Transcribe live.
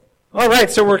All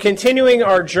right, so we're continuing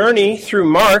our journey through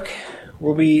Mark.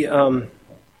 We'll be, I'm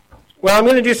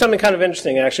going to do something kind of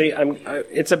interesting, actually.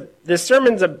 This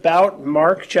sermon's about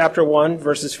Mark chapter 1,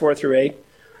 verses 4 through 8.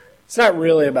 It's not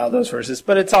really about those verses,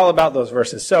 but it's all about those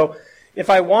verses. So if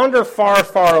I wander far,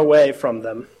 far away from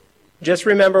them, just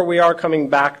remember we are coming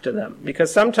back to them.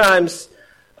 Because sometimes,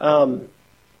 for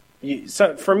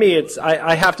me,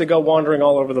 I have to go wandering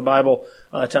all over the Bible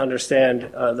to understand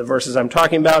the verses I'm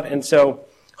talking about. And so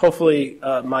hopefully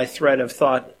my thread of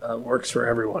thought works for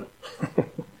everyone.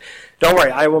 Don't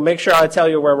worry, I will make sure I tell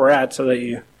you where we're at so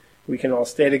that we can all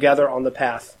stay together on the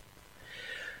path.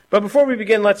 But before we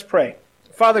begin, let's pray.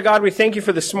 Father God, we thank you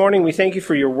for this morning. We thank you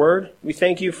for your word. We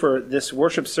thank you for this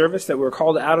worship service that we're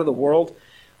called out of the world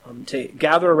to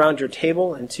gather around your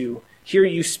table and to hear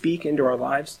you speak into our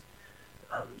lives.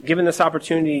 Given this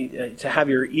opportunity to have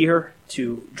your ear,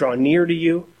 to draw near to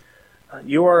you.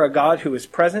 You are a God who is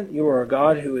present. You are a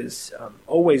God who is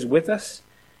always with us.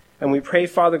 And we pray,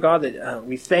 Father God, that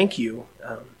we thank you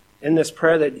in this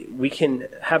prayer that we can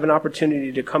have an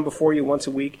opportunity to come before you once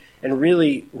a week and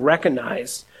really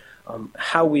recognize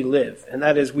how we live. And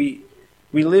that is we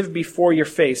live before your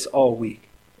face all week.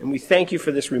 And we thank you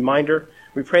for this reminder.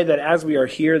 We pray that as we are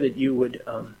here that you would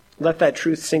let that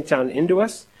truth sink down into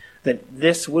us, that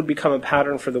this would become a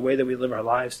pattern for the way that we live our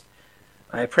lives.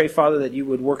 I pray, Father, that you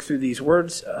would work through these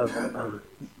words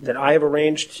that I have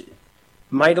arranged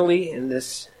mightily in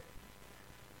this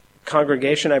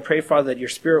congregation. I pray, Father, that your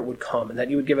Spirit would come and that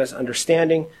you would give us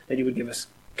understanding, that you would give us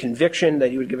conviction,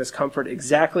 that you would give us comfort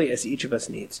exactly as each of us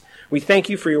needs. We thank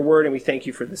you for your word and we thank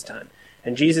you for this time.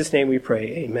 In Jesus' name we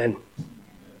pray, amen.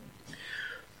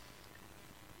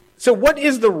 So what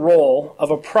is the role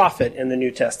of a prophet in the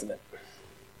New Testament?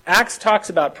 Acts talks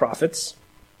about prophets.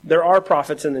 There are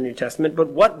prophets in the New Testament, but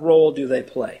what role do they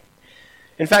play?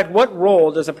 In fact, what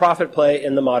role does a prophet play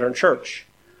in the modern church?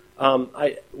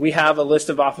 We have a list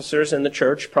of officers in the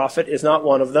church. Prophet is not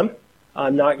one of them.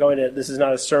 This is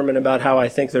not a sermon about how I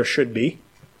think there should be.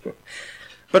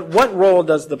 But what role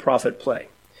does the prophet play?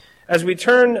 As we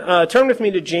turn with me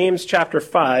to James chapter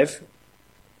 5,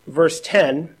 verse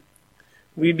 10,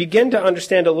 we begin to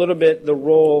understand a little bit the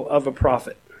role of a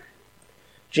prophet.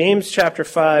 James chapter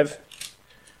 5,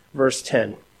 verse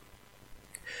 10.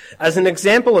 As an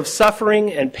example of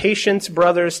suffering and patience,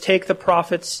 brothers, take the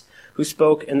prophets who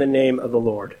spoke in the name of the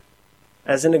Lord.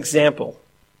 As an example.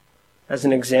 As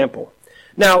an example.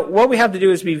 Now, what we have to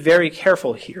do is be very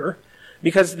careful here,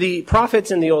 because the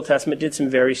prophets in the Old Testament did some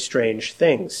very strange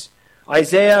things.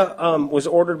 Isaiah was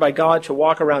ordered by God to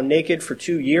walk around naked for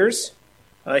 2 years.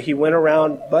 He went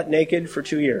around butt naked for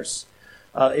 2 years.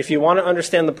 If you want to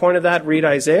understand the point of that, read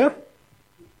Isaiah.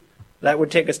 That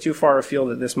would take us too far afield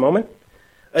at this moment.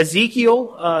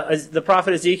 Ezekiel, the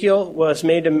prophet Ezekiel,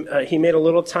 he made a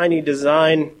little tiny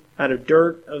design out of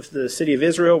dirt of the city of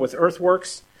Israel with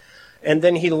earthworks, and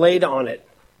then he laid on it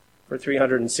for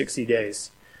 360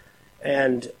 days.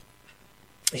 And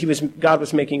God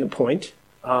was making a point.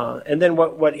 And then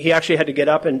what he actually had to get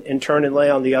up and turn and lay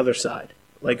on the other side,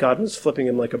 like God was flipping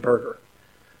him like a burger.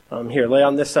 Here, lay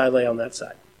on this side, lay on that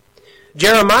side.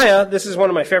 Jeremiah, this is one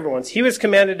of my favorite ones. He was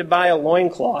commanded to buy a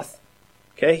loincloth.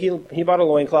 Okay, he bought a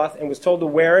loincloth and was told to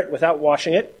wear it without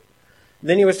washing it.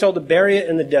 Then he was told to bury it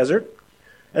in the desert.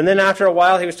 And then after a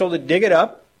while, he was told to dig it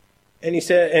up.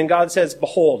 And God says,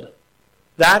 "Behold,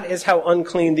 that is how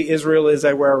unclean the Israel is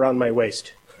I wear around my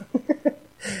waist."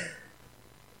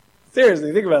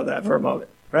 Seriously, think about that for a moment,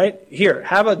 right? Here,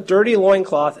 have a dirty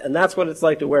loincloth, and that's what it's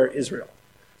like to wear Israel.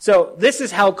 So this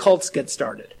is how cults get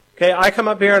started. Okay, I come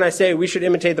up here and I say we should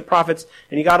imitate the prophets,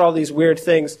 and you got all these weird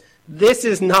things. This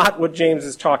is not what James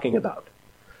is talking about.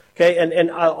 Okay,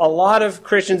 and a lot of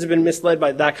Christians have been misled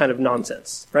by that kind of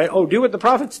nonsense, right? Oh, do what the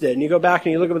prophets did, and you go back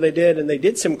and you look at what they did, and they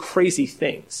did some crazy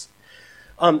things.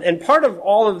 And part of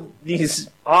all of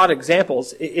these odd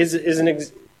examples is an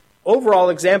overall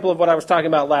example of what I was talking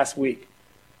about last week.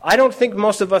 I don't think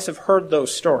most of us have heard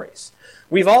those stories.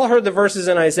 We've all heard the verses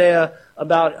in Isaiah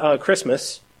about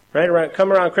Christmas, right?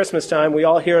 Come around Christmas time, we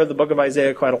all hear the book of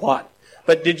Isaiah quite a lot.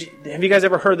 But have you guys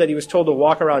ever heard that he was told to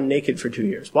walk around naked for 2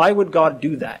 years? Why would God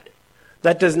do that?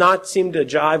 That does not seem to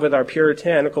jive with our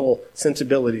puritanical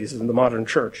sensibilities in the modern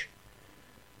church.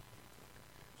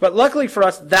 But luckily for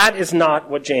us, that is not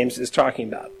what James is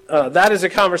talking about. That is a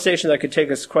conversation that could take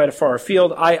us quite a far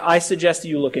afield. I suggest that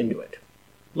you look into it.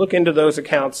 Look into those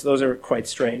accounts. Those are quite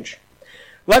strange.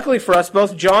 Luckily for us,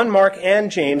 both John, Mark,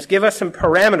 and James give us some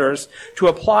parameters to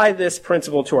apply this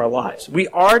principle to our lives. We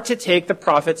are to take the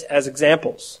prophets as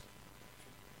examples.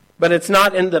 But it's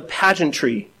not in the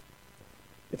pageantry.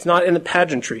 It's not in the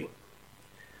pageantry.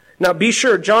 Now, be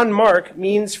sure, John Mark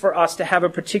means for us to have a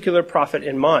particular prophet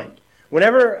in mind.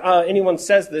 Whenever anyone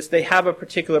says this, they have a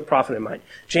particular prophet in mind.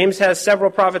 James has several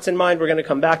prophets in mind. We're going to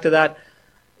come back to that.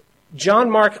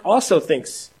 John Mark also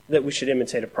thinks that we should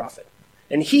imitate a prophet.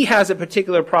 And he has a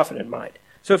particular prophet in mind.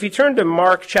 So if you turn to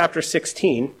Mark chapter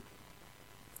 16,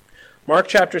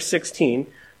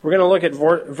 we're going to look at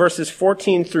verses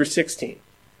 14 through 16.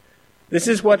 This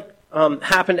is what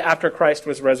happened after Christ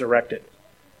was resurrected.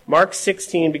 Mark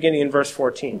 16, beginning in verse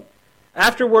 14.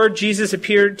 Afterward, Jesus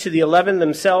appeared to the 11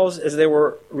 themselves as they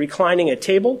were reclining at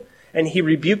table, and he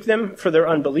rebuked them for their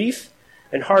unbelief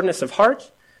and hardness of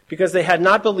heart, because they had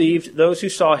not believed those who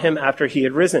saw him after he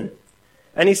had risen.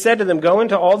 And he said to them, "Go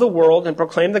into all the world and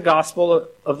proclaim the gospel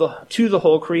to the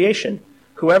whole creation.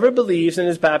 Whoever believes and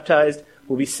is baptized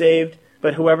will be saved,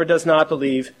 but whoever does not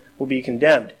believe will be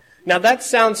condemned." Now that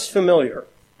sounds familiar,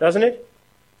 doesn't it?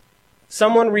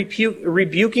 Someone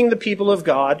rebuking the people of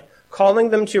God, calling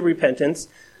them to repentance,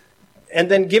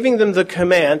 and then giving them the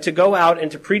command to go out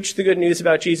and to preach the good news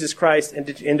about Jesus Christ and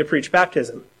to preach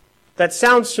baptism. That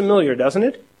sounds familiar, doesn't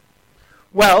it?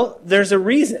 Well, there's a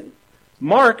reason.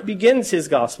 Mark begins his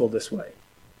gospel this way,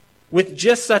 with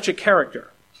just such a character.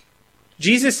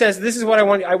 Jesus says, this is what I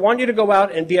want. I want you to go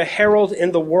out and be a herald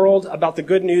in the world about the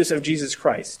good news of Jesus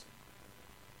Christ.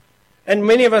 And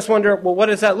many of us wonder, well, what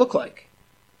does that look like?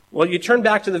 Well, you turn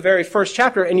back to the very first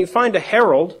chapter and you find a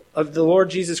herald of the Lord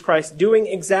Jesus Christ doing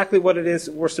exactly what it is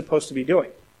we're supposed to be doing.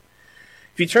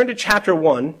 If you turn to chapter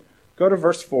 1, go to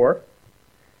verse 4,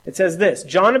 it says this: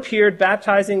 John appeared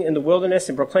baptizing in the wilderness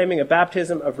and proclaiming a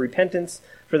baptism of repentance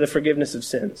for the forgiveness of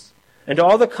sins. And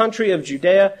all the country of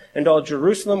Judea and all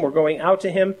Jerusalem were going out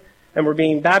to him and were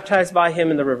being baptized by him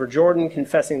in the river Jordan,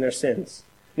 confessing their sins.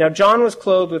 Now John was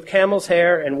clothed with camel's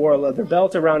hair and wore a leather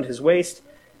belt around his waist,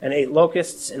 and ate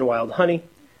locusts and wild honey.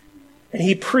 And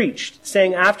he preached,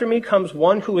 saying, "After me comes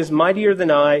one who is mightier than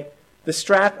I, the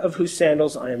strap of whose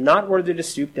sandals I am not worthy to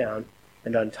stoop down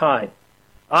and untie.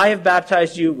 I have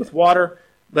baptized you with water,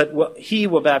 but he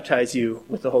will baptize you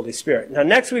with the Holy Spirit." Now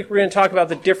next week we're going to talk about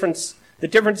the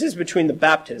differences between the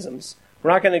baptisms. We're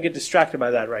not going to get distracted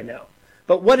by that right now.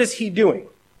 But what is he doing?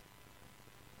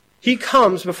 He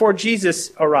comes before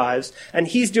Jesus arrives, and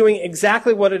he's doing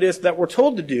exactly what it is that we're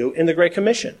told to do in the Great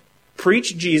Commission.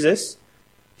 Preach Jesus,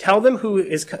 tell them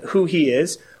who he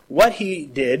is, what he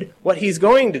did, what he's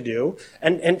going to do,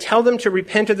 and tell them to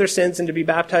repent of their sins and to be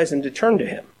baptized and to turn to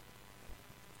him.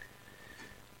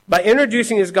 By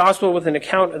introducing his gospel with an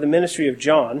account of the ministry of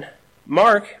John,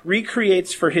 Mark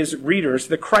recreates for his readers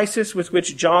the crisis with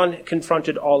which John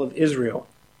confronted all of Israel.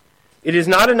 It is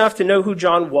not enough to know who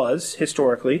John was,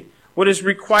 historically. What is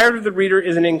required of the reader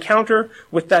is an encounter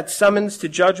with that summons to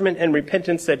judgment and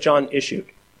repentance that John issued.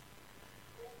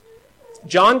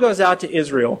 John goes out to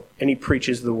Israel and he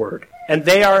preaches the word. And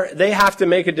they have to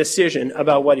make a decision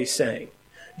about what he's saying.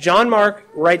 John Mark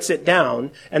writes it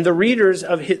down, and the readers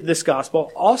of this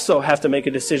gospel also have to make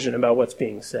a decision about what's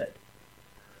being said.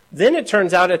 Then it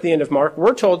turns out at the end of Mark,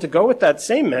 we're told to go with that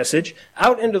same message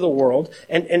out into the world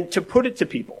and to put it to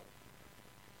people.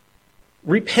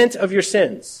 Repent of your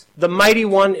sins. The mighty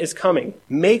one is coming.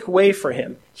 Make way for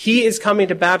him. He is coming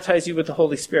to baptize you with the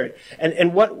Holy Spirit.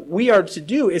 And what we are to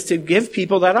do is to give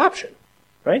people that option,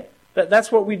 right?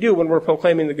 That's what we do when we're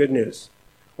proclaiming the good news.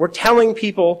 We're telling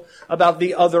people about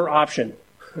the other option,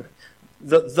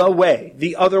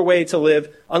 the other way to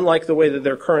live, unlike the way that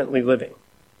they're currently living.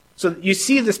 So you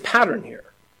see this pattern here.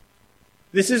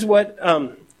 This is what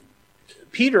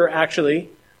Peter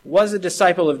actually was a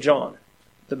disciple of John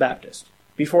the Baptist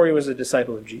before he was a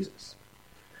disciple of Jesus.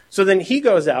 So then he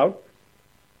goes out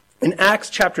in Acts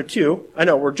chapter 2. I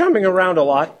know we're jumping around a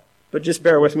lot, but just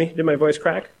bear with me. Did my voice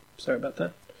crack? Sorry about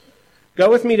that. Go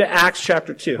with me to Acts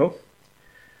chapter 2.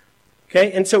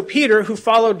 Okay, and so Peter, who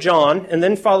followed John and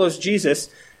then follows Jesus,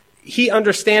 he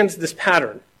understands this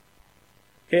pattern.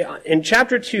 Okay, in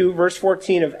chapter 2, verse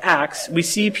 14 of Acts, we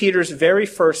see Peter's very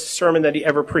first sermon that he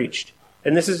ever preached.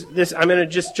 And I'm going to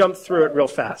just jump through it real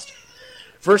fast.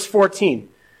 Verse 14.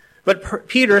 But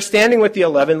Peter, standing with the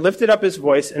 11, lifted up his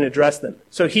voice and addressed them.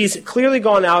 So he's clearly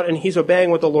gone out and he's obeying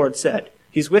what the Lord said.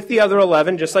 He's with the other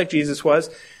 11, just like Jesus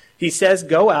was. He says,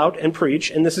 go out and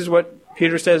preach. And this is what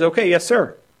Peter says, okay, yes,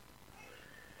 sir.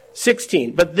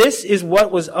 16. But this is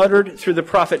what was uttered through the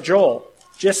prophet Joel.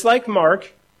 Just like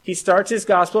Mark, he starts his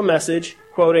gospel message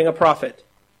quoting a prophet.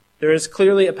 There is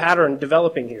clearly a pattern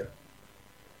developing here.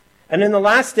 And in the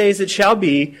last days it shall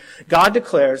be, God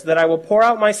declares, that I will pour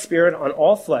out my spirit on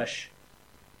all flesh,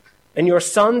 and your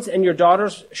sons and your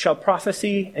daughters shall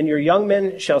prophesy, and your young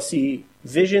men shall see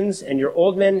visions, and your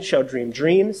old men shall dream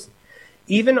dreams.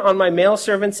 even on my male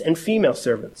servants and female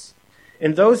servants.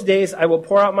 In those days I will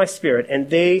pour out my Spirit, and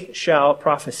they shall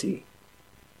prophesy.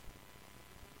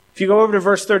 If you go over to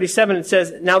verse 37, it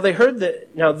says, Now they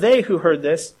who heard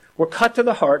this were cut to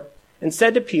the heart, and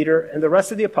said to Peter and the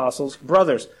rest of the apostles,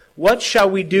 Brothers, what shall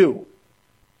we do?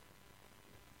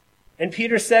 And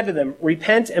Peter said to them,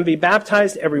 Repent and be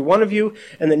baptized, every one of you,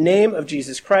 in the name of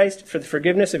Jesus Christ, for the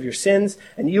forgiveness of your sins,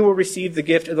 and you will receive the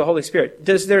gift of the Holy Spirit.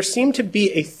 Does there seem to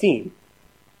be a theme?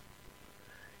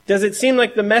 Does it seem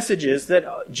like the messages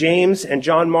that James and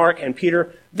John Mark and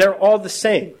Peter, they're all the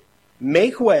same?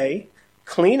 Make way,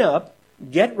 clean up,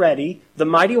 get ready, the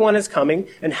mighty one is coming,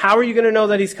 and how are you going to know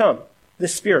that he's come? The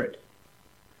Spirit.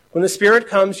 When the Spirit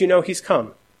comes, you know he's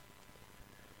come.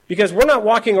 Because we're not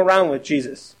walking around with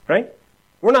Jesus, right?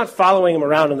 We're not following him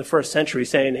around in the first century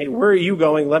saying, hey, where are you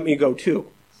going? Let me go too.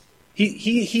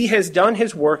 He has done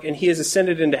his work and he has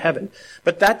ascended into heaven.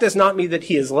 But that does not mean that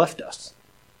he has left us.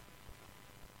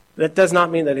 That does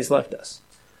not mean that he's left us.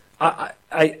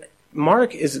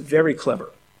 Mark is very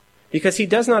clever because he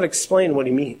does not explain what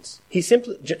he means. He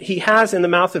has in the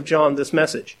mouth of John this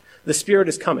message. The Spirit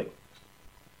is coming.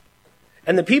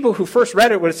 And the people who first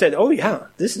read it would have said, oh yeah,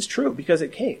 this is true because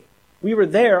it came. We were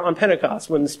there on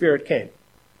Pentecost when the Spirit came.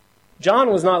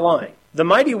 John was not lying. The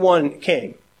mighty one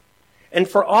came. And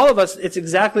for all of us, it's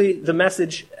exactly the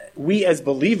message we as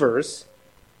believers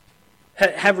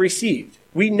have received.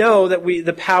 We know that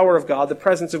the power of God, the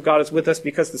presence of God is with us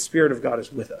because the Spirit of God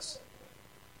is with us.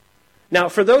 Now,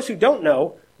 for those who don't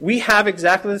know, we have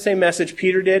exactly the same message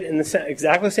Peter did and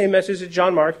exactly the same message as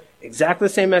John Mark, exactly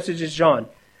the same message as John.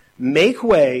 Make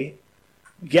way,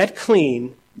 get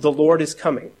clean, the Lord is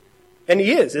coming. And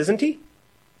he is, isn't he?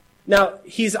 Now,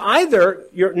 he's either,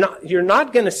 you're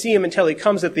not going to see him until he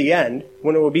comes at the end,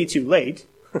 when it will be too late,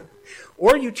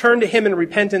 or you turn to him in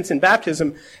repentance and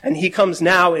baptism, and he comes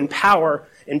now in power,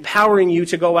 empowering you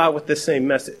to go out with the same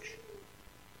message.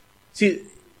 See,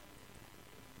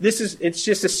 it's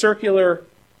just a circular,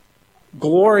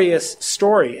 glorious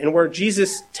story, and where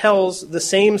Jesus tells the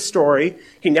same story,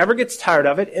 he never gets tired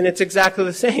of it, and it's exactly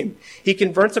the same. He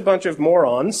converts a bunch of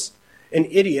morons and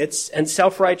idiots and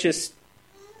self-righteous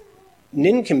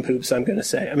nincompoops, I'm going to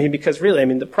say. Because really,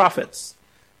 the prophets.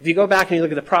 If you go back and you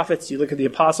look at the prophets, you look at the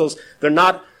apostles, they're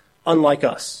not unlike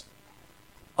us,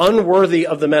 unworthy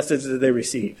of the message that they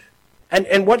receive.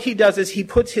 And what he does is he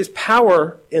puts his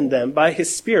power in them by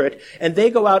his Spirit, and they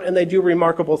go out and they do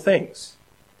remarkable things.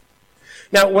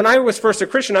 Now, when I was first a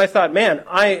Christian, I thought, man,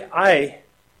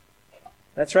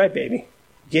 that's right, baby.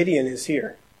 Gideon is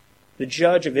here. The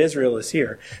judge of Israel is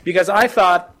here. Because I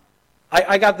thought,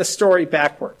 I got the story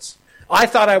backwards. I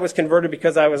thought I was converted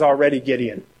because I was already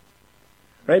Gideon.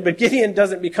 Right? But Gideon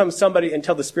doesn't become somebody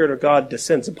until the Spirit of God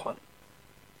descends upon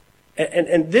him.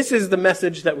 And this is the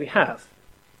message that we have.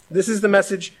 This is the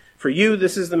message for you.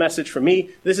 This is the message for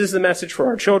me. This is the message for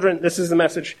our children. This is the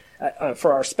message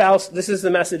for our spouse. This is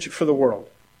the message for the world.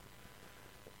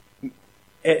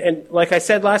 And like I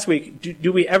said last week,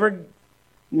 do we ever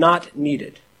not need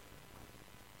it?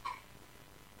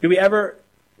 Do we ever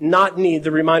not need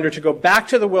the reminder to go back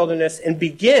to the wilderness and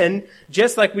begin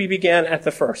just like we began at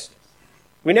the first?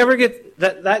 We never get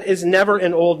that. That is never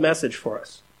an old message for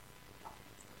us.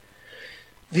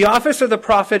 The office of the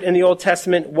prophet in the Old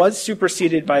Testament was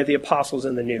superseded by the apostles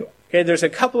in the New. Okay, there's a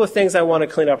couple of things I want to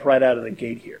clean up right out of the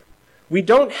gate here. We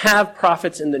don't have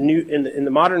prophets in the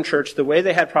modern church the way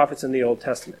they had prophets in the Old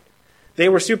Testament. They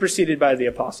were superseded by the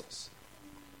apostles.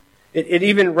 It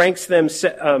even ranks them,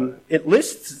 it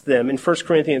lists them in 1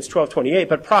 Corinthians 12:28,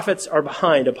 but prophets are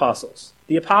behind apostles.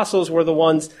 The apostles were the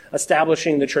ones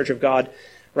establishing the church of God,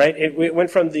 right? It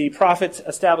went from the prophets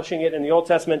establishing it in the Old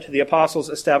Testament to the apostles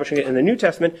establishing it in the New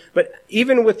Testament, but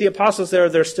even with the apostles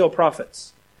they're still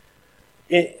prophets.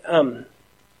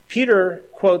 Peter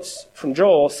quotes from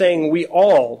Joel saying, we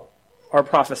all are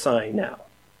prophesying now.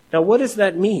 Now, what does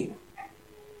that mean?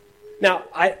 Now,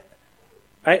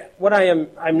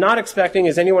 I'm not expecting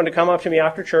is anyone to come up to me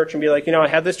after church and be like, I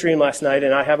had this dream last night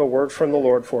and I have a word from the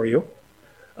Lord for you.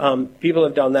 People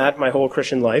have done that my whole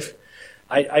Christian life.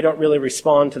 I don't really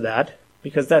respond to that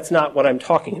because that's not what I'm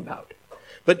talking about.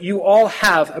 But you all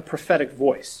have a prophetic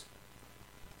voice.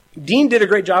 Dean did a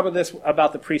great job of this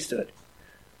about the priesthood.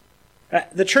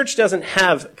 The church doesn't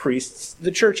have priests.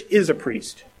 The church is a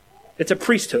priest. It's a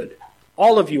priesthood.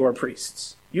 All of you are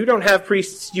priests. You don't have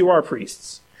priests, you are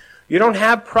priests. You don't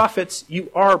have prophets, you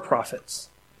are prophets.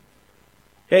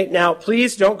 Okay, now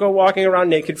please don't go walking around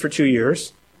naked for 2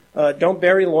 years. Don't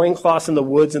bury loincloths in the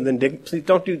woods and then dig. Please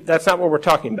don't do, that's not what we're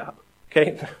talking about.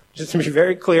 Okay, just to be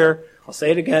very clear, I'll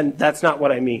say it again, that's not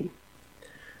what I mean.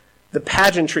 The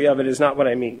pageantry of it is not what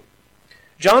I mean.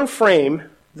 John Frame,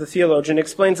 the theologian,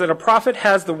 explains that a prophet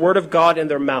has the word of God in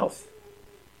their mouth.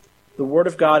 The word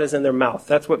of God is in their mouth.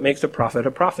 That's what makes a prophet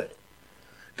a prophet.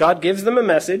 God gives them a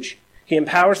message, he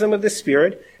empowers them with the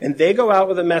Spirit, and they go out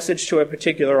with a message to a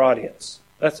particular audience.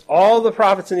 That's all the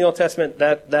prophets in the Old Testament,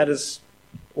 that is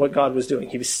what God was doing.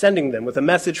 He was sending them with a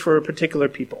message for a particular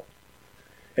people.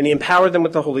 And he empowered them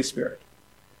with the Holy Spirit.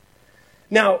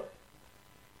 Now,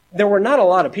 there were not a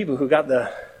lot of people who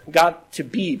got to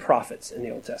be prophets in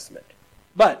the Old Testament.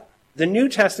 But the New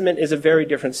Testament is a very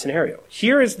different scenario.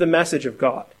 Here is the message of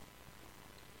God.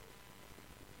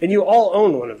 And you all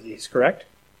own one of these, correct?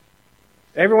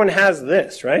 Everyone has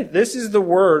this, right? This is the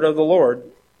word of the Lord.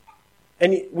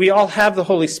 And we all have the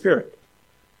Holy Spirit.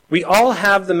 We all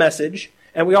have the message,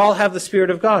 and we all have the Spirit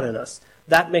of God in us.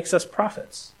 That makes us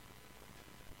prophets.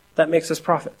 That makes us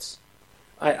prophets.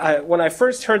 When I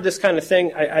first heard this kind of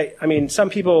thing, I mean, some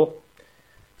people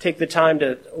take the time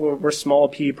we're small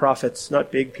p prophets,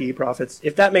 not big P prophets.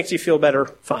 If that makes you feel better,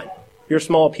 fine. You're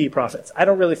small p prophets. I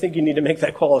don't really think you need to make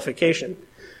that qualification.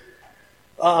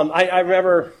 I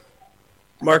remember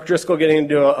Mark Driscoll getting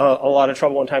into a lot of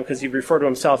trouble one time because he referred to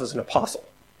himself as an apostle.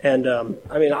 And,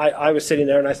 I was sitting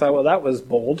there and I thought, well, that was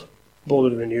bolder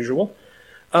than usual.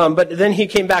 But then he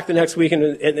came back the next week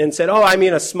and said, oh, I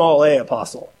mean a small a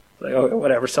apostle. Like, oh,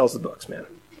 whatever, sells the books, man.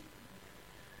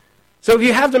 So if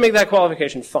you have to make that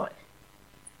qualification, fine.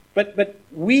 But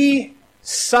we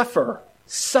suffer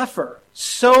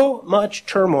so much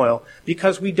turmoil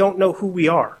because we don't know who we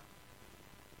are.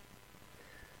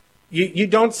 You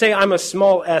don't say, I'm a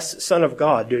small s son of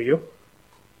God, do you?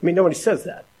 I mean, nobody says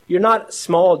that. You're not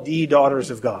small d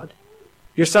daughters of God.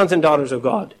 You're sons and daughters of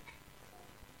God.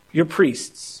 You're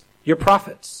priests. You're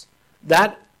prophets.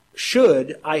 That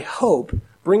should, I hope,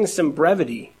 bring some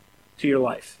brevity to your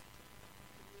life.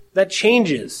 That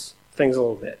changes things a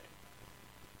little bit.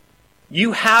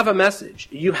 You have a message.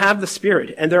 You have the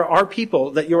Spirit. And there are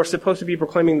people that you're supposed to be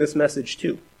proclaiming this message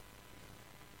to.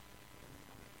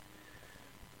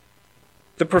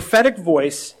 The prophetic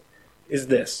voice is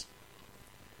this.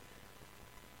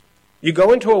 You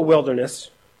go into a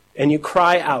wilderness and you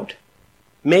cry out,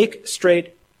 make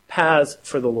straight paths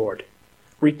for the Lord.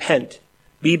 Repent.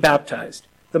 Be baptized.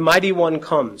 The mighty one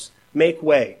comes. Make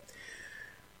way.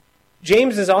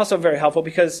 James is also very helpful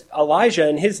because Elijah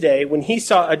in his day, when he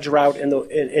saw a drought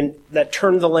that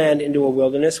turned the land into a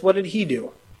wilderness, what did he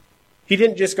do? He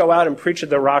didn't just go out and preach at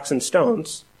the rocks and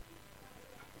stones.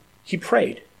 He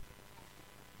prayed.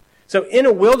 So in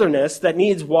a wilderness that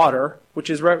needs water,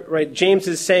 which is right, James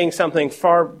is saying something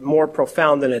far more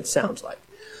profound than it sounds like.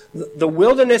 The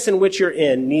wilderness in which you're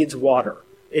in needs water.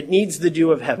 It needs the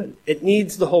dew of heaven. It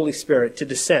needs the Holy Spirit to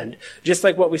descend, just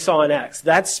like what we saw in Acts.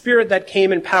 That Spirit that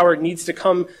came in power needs to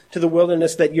come to the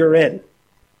wilderness that you're in.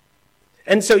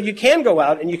 And so you can go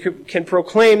out and you can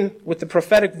proclaim with the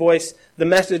prophetic voice the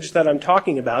message that I'm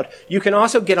talking about. You can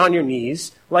also get on your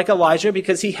knees like Elijah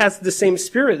because he has the same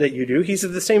spirit that you do. He's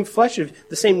of the same flesh, of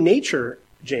the same nature,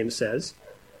 James says.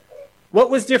 What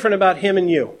was different about him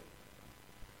and you?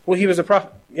 Well, he was a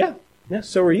prophet. Yeah,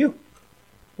 so are you.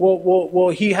 Well,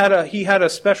 he had a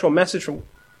special message from.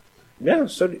 Yeah,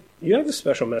 so you have a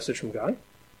special message from God.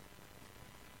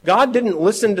 God didn't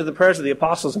listen to the prayers of the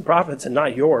apostles and prophets and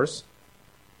not yours.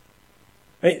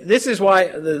 This is why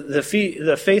the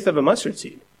faith of a mustard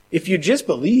seed. If you just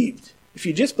believed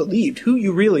who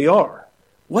you really are,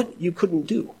 what you couldn't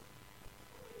do.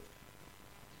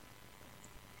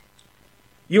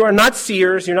 You are not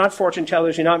seers, you're not fortune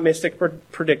tellers, you're not mystic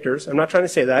predictors. I'm not trying to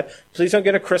say that. Please don't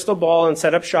get a crystal ball and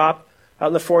set up shop out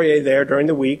in the foyer there during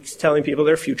the week telling people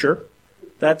their future.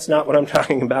 That's not what I'm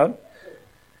talking about.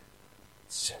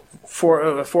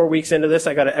 4 weeks into this,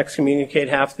 I got to excommunicate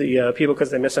half the people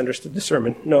because they misunderstood the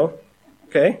sermon. No.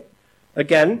 Okay.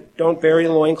 Again, don't bury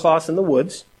loincloths in the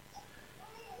woods.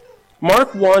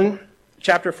 Mark 1,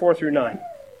 chapter 4 through 9.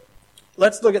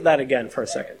 Let's look at that again for a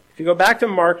second. If you go back to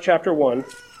Mark chapter 1,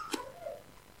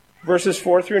 verses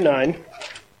 4 through 9,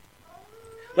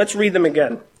 let's read them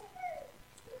again.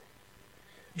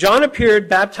 John appeared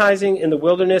baptizing in the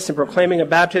wilderness and proclaiming a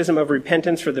baptism of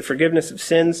repentance for the forgiveness of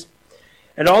sins.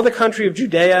 And all the country of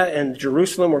Judea and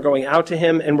Jerusalem were going out to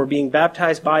him and were being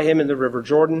baptized by him in the river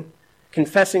Jordan,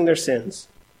 confessing their sins.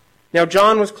 Now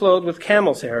John was clothed with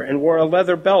camel's hair and wore a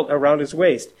leather belt around his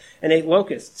waist and ate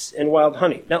locusts and wild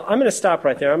honey. Now I'm going to stop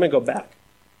right there. I'm going to go back.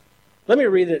 Let me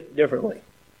read it differently.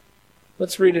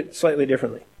 Let's read it slightly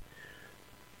differently.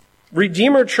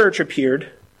 Redeemer Church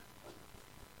appeared,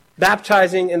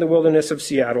 baptizing in the wilderness of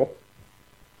Seattle,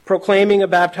 proclaiming a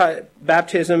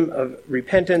baptism of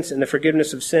repentance and the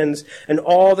forgiveness of sins, and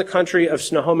all the country of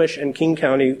Snohomish and King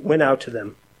County went out to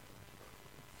them.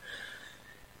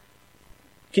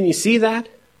 Can you see that?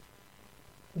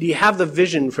 Do you have the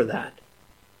vision for that?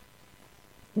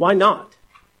 Why not?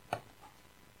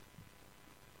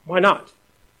 Why not?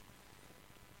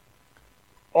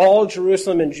 All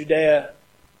Jerusalem and Judea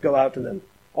go out to them.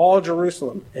 All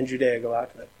Jerusalem and Judea go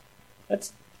out to them.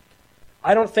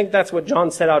 I don't think that's what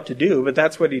John set out to do, but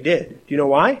that's what he did. Do you know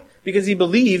why? Because he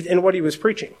believed in what he was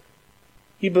preaching.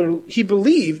 He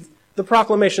believed the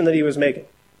proclamation that he was making.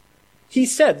 He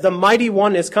said, the mighty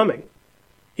one is coming.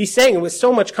 He's saying it with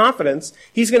so much confidence,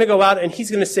 he's going to go out and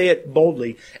he's going to say it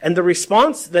boldly. And the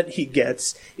response that he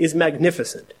gets is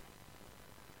magnificent.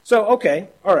 So, okay,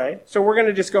 all right. So we're going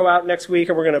to just go out next week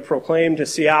and we're going to proclaim to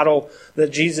Seattle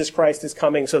that Jesus Christ is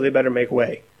coming, so they better make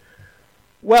way.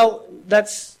 Well,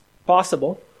 that's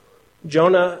possible.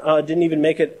 Jonah didn't even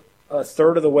make it a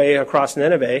third of the way across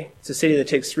Nineveh. It's a city that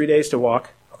takes 3 days to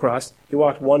walk across. He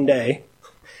walked 1 day,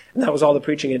 and that was all the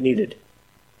preaching it needed.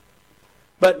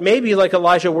 But maybe, like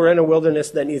Elijah, we're in a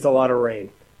wilderness that needs a lot of rain.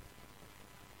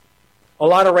 A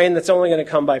lot of rain that's only going to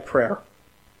come by prayer.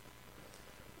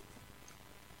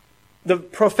 The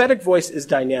prophetic voice is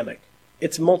dynamic.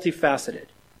 It's multifaceted.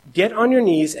 Get on your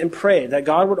knees and pray that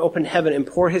God would open heaven and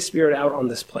pour his Spirit out on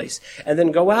this place. And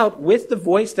then go out with the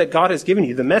voice that God has given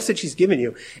you, the message he's given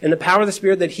you, and the power of the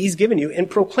Spirit that he's given you, and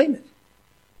proclaim it.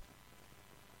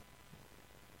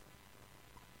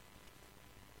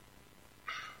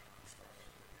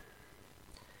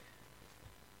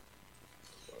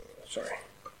 Sorry.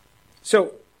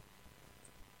 So,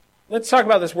 let's talk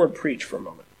about this word preach for a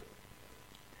moment.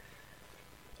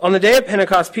 On the day of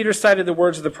Pentecost, Peter cited the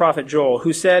words of the prophet Joel,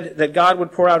 who said that God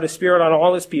would pour out his Spirit on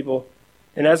all his people,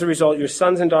 and as a result, your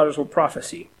sons and daughters will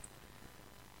prophesy.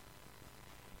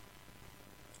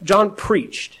 John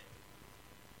preached.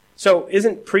 So,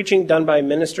 isn't preaching done by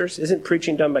ministers? Isn't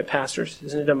preaching done by pastors?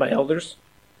 Isn't it done by elders?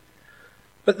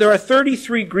 But there are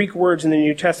 33 Greek words in the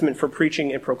New Testament for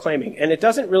preaching and proclaiming, and it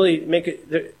doesn't really make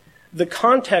it... The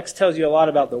context tells you a lot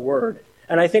about the word,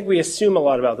 and I think we assume a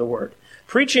lot about the word.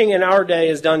 Preaching in our day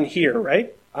is done here,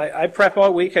 right? I prep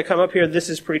all week, I come up here, this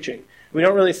is preaching. We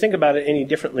don't really think about it any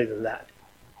differently than that.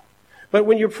 But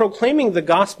when you're proclaiming the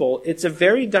gospel, it's a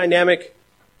very dynamic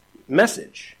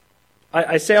message.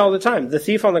 I say all the time, the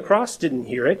thief on the cross didn't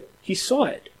hear it, he saw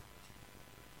it.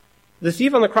 The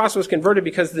thief on the cross was converted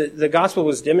because the gospel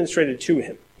was demonstrated to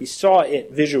him. He saw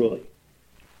it visually.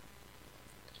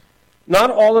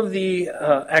 Not all of the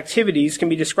activities can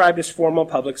be described as formal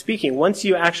public speaking once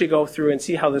you actually go through and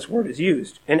see how this word is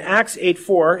used. In Acts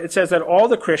 8:4, it says that all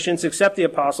the Christians, except the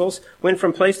apostles, went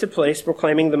from place to place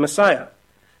proclaiming the Messiah.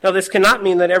 Now, this cannot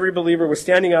mean that every believer was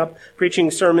standing up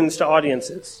preaching sermons to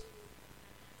audiences.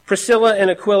 Priscilla and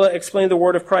Aquila explained the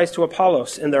word of Christ to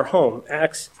Apollos in their home,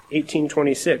 Acts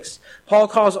 18:26. Paul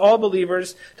calls all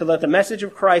believers to let the message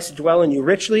of Christ dwell in you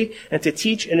richly and to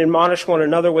teach and admonish one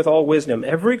another with all wisdom.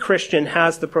 Every Christian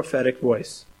has the prophetic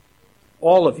voice.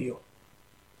 All of you.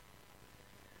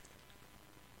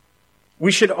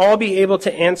 We should all be able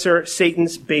to answer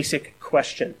Satan's basic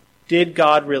question. Did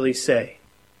God really say?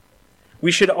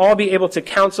 We should all be able to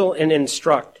counsel and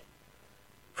instruct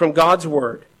from God's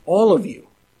word. All of you.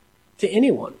 To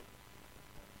anyone.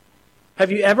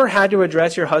 Have you ever had to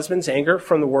address your husband's anger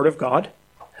from the Word of God?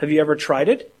 Have you ever tried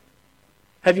it?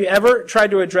 Have you ever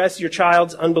tried to address your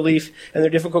child's unbelief and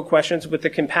their difficult questions with the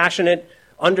compassionate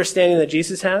understanding that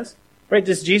Jesus has? Right?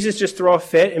 Does Jesus just throw a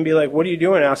fit and be like, what are you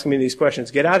doing asking me these questions?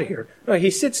 Get out of here. No,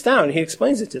 he sits down and he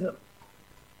explains it to them.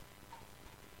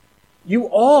 You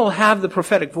all have the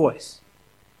prophetic voice.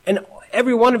 And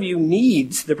every one of you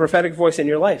needs the prophetic voice in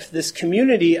your life. This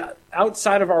community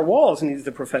outside of our walls needs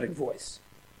the prophetic voice.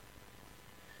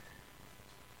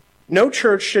 No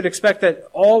church should expect that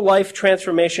all life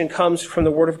transformation comes from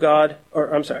the Word of God,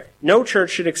 no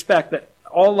church should expect that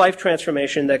all life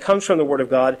transformation that comes from the Word of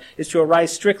God is to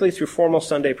arise strictly through formal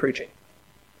Sunday preaching.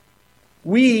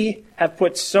 We have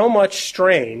put so much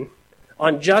strain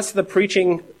on just the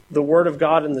preaching the Word of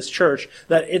God in this church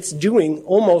that it's doing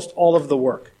almost all of the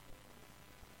work.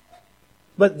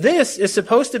 But this is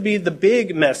supposed to be the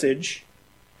big message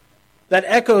that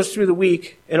echoes through the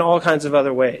week in all kinds of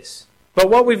other ways. But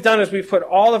what we've done is we've put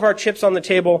all of our chips on the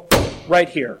table right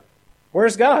here.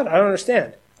 Where's God? I don't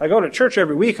understand. I go to church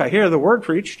every week. I hear the word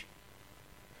preached.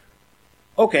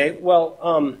 Okay,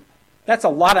 well, that's a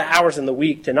lot of hours in the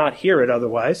week to not hear it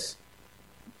otherwise,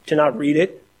 to not read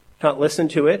it, to not listen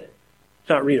to it,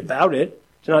 to not read about it,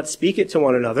 to not speak it to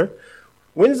one another.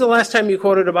 When's the last time you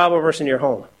quoted a Bible verse in your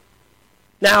home?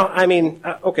 Now, I mean,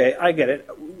 okay, I get it.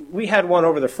 We had one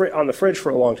over on the fridge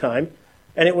for a long time,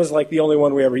 and it was like the only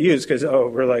one we ever used because,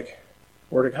 we're like,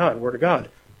 Word of God, Word of God.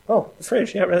 Oh, the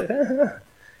fridge, yeah, really.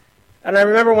 And I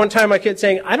remember one time my kid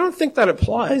saying, I don't think that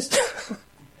applies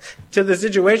to the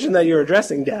situation that you're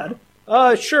addressing, Dad.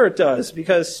 Sure it does,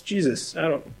 because Jesus,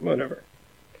 whatever.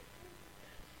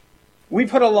 We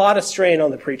put a lot of strain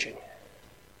on the preaching.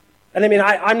 And I mean,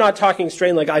 I'm not talking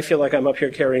strain like I feel like I'm up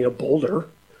here carrying a boulder,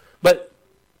 but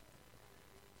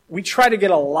we try to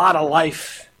get a lot of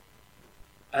life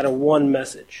out of one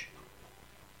message.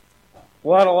 A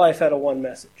lot of life out of one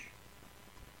message.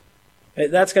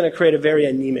 That's going to create a very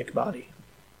anemic body.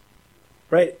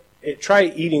 Right? Try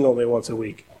eating only once a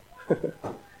week.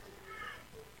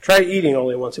 Try eating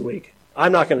only once a week.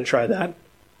 I'm not going to try that.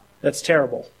 That's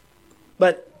terrible.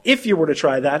 But if you were to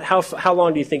try that, how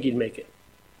long do you think you'd make it?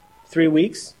 3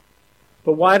 weeks?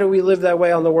 But why do we live that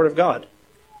way on the Word of God?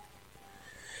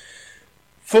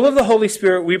 Full of the Holy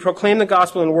Spirit, we proclaim the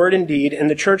gospel in word and deed, and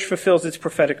the church fulfills its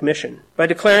prophetic mission. By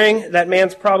declaring that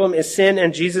man's problem is sin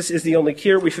and Jesus is the only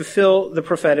cure, we fulfill the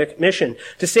prophetic mission.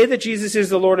 To say that Jesus is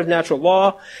the Lord of natural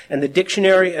law and the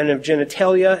dictionary and of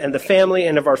genitalia and the family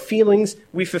and of our feelings,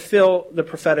 we fulfill the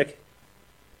prophetic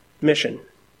mission.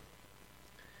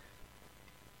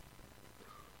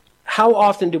 How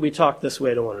often do we talk this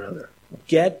way to one another?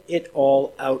 Get it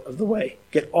all out of the way.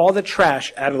 Get all the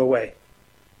trash out of the way.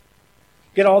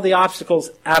 Get all the obstacles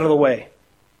out of the way.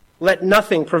 Let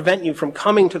nothing prevent you from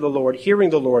coming to the Lord, hearing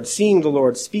the Lord, seeing the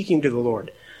Lord, speaking to the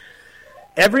Lord.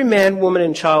 Every man, woman,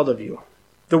 and child of you,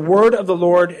 the word of the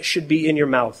Lord should be in your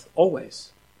mouth,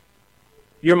 always.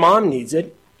 Your mom needs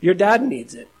it. Your dad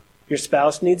needs it. Your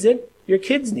spouse needs it. Your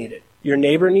kids need it. Your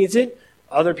neighbor needs it.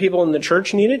 Other people in the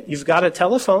church need it. You've got a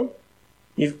telephone.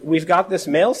 We've got this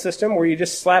mail system where you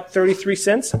just slap 33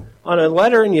 cents on a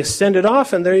letter and you send it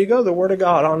off, and there you go, the Word of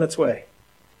God on its way.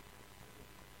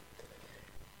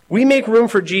 We make room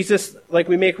for Jesus like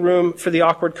we make room for the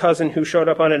awkward cousin who showed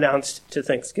up unannounced to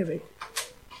Thanksgiving.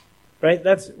 Right?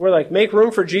 We're like, make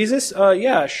room for Jesus?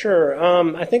 Yeah, sure.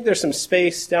 I think there's some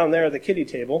space down there at the kiddie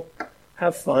table.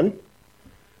 Have fun.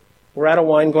 We're out of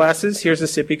wine glasses. Here's a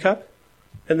sippy cup.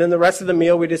 And then the rest of the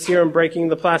meal, we just hear him breaking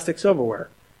the plastic silverware.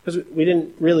 Because we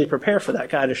didn't really prepare for that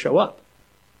guy to show up.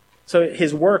 So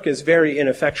his work is very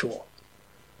ineffectual.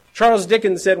 Charles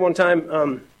Dickens said one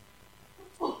time,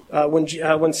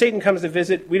 when Satan comes to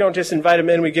visit, we don't just invite him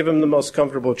in, we give him the most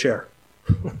comfortable chair.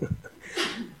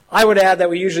 I would add that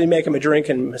we usually make him a drink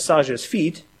and massage his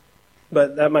feet,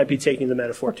 but that might be taking the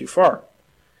metaphor too far.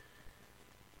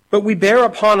 But we bear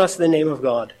upon us the name of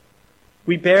God.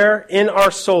 We bear in our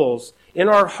souls, in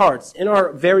our hearts, in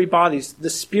our very bodies, the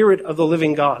Spirit of the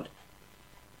living God.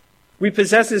 We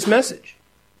possess His message.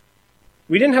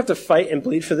 We didn't have to fight and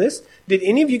bleed for this. Did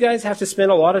any of you guys have to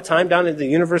spend a lot of time down at the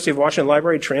University of Washington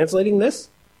Library translating this?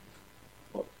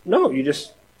 Well, no,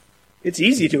 it's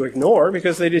easy to ignore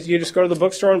because you just go to the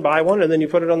bookstore and buy one and then you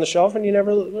put it on the shelf and you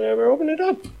never open it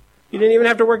up. You didn't even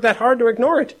have to work that hard to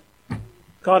ignore it.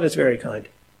 God is very kind.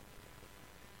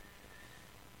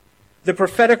 The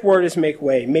prophetic word is make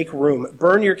way, make room,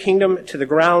 burn your kingdom to the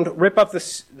ground, rip up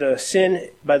the sin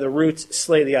by the roots,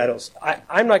 slay the idols.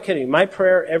 I'm not kidding. My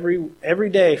prayer every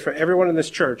day for everyone in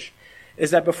this church is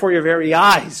that before your very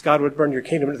eyes, God would burn your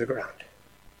kingdom to the ground.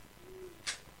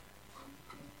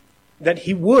 That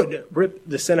He would rip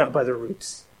the sin out by the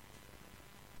roots.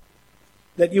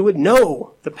 That you would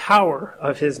know the power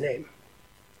of His name.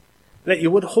 That you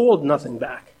would hold nothing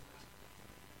back.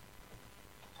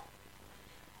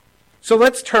 So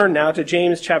let's turn now to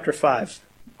James chapter 5.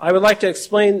 I would like to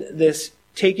explain this,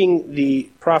 taking the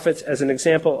prophets as an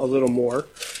example a little more,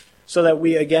 so that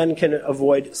we again can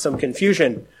avoid some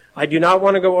confusion. I do not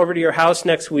want to go over to your house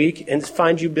next week and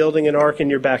find you building an ark in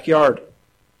your backyard.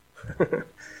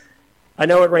 I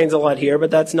know it rains a lot here,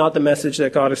 but that's not the message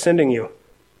that God is sending you.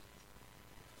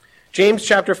 James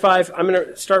chapter 5, I'm going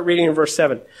to start reading in verse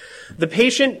 7.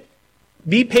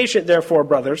 Be patient, therefore,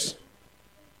 brothers,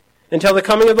 until the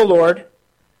coming of the Lord.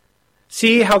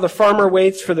 See how the farmer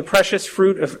waits for the precious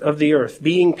fruit of the earth,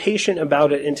 being patient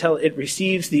about it until it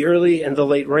receives the early and the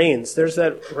late rains. There's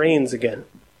that rains again.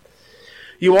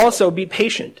 You also be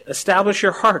patient. Establish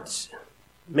your hearts.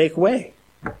 Make way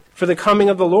for the coming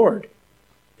of the Lord.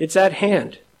 It's at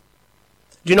hand.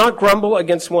 Do not grumble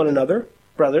against one another,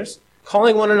 brothers.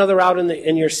 Calling one another out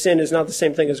in your sin is not the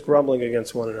same thing as grumbling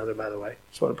against one another, by the way.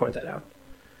 Just want to point that out.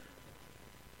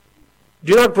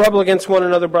 Do not grumble against one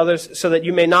another, brothers, so that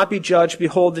you may not be judged.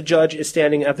 Behold, the judge is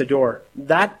standing at the door.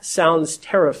 That sounds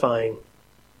terrifying.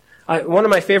 One of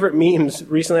my favorite memes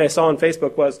recently I saw on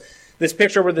Facebook was this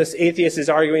picture where this atheist is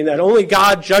arguing that only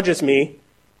God judges me.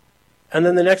 And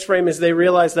then the next frame is they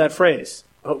realize that phrase.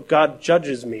 Oh, God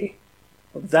judges me.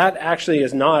 That actually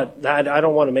is not, I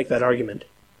don't want to make that argument.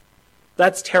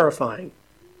 That's terrifying.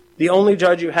 The only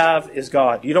judge you have is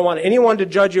God. You don't want anyone to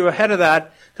judge you ahead of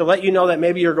that to let you know that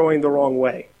maybe you're going the wrong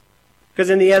way. Because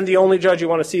in the end, the only judge you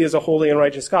want to see is a holy and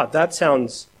righteous God. That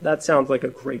sounds like a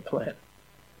great plan.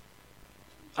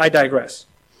 I digress.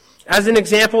 As an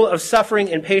example of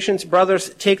suffering and patience, brothers,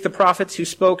 take the prophets who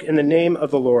spoke in the name of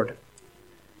the Lord.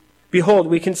 Behold,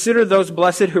 we consider those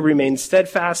blessed who remain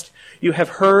steadfast. You have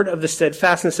heard of the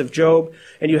steadfastness of Job,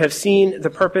 and you have seen the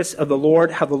purpose of the Lord,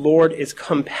 how the Lord is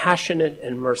compassionate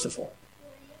and merciful.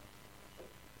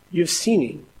 You've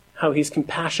seen how he's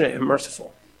compassionate and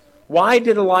merciful. Why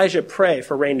did Elijah pray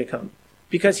for rain to come?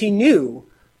 Because he knew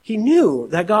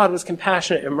that God was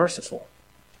compassionate and merciful.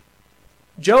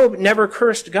 Job never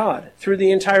cursed God through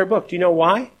the entire book. Do you know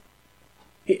why?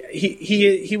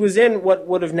 He was in what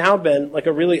would have now been like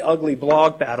a really ugly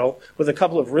blog battle with a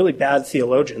couple of really bad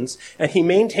theologians, and he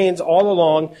maintains all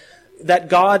along that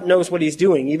God knows what he's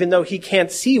doing, even though he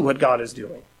can't see what God is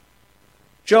doing.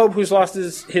 Job, who's lost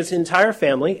his entire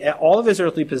family, all of his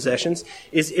earthly possessions,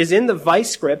 is in the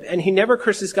vice grip, and he never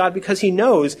curses God because he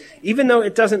knows, even though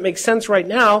it doesn't make sense right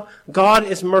now, God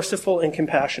is merciful and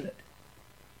compassionate.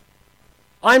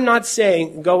 I'm not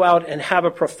saying go out and have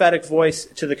a prophetic voice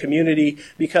to the community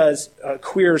because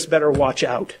queers better watch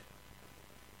out.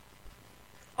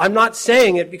 I'm not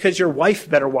saying it because your wife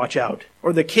better watch out,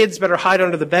 or the kids better hide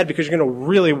under the bed because you're going to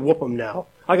really whoop them now.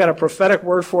 I got a prophetic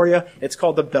word for you. It's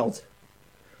called the belt.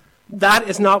 That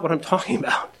is not what I'm talking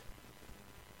about.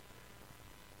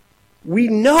 We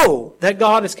know that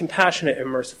God is compassionate and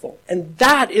merciful, and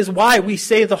that is why we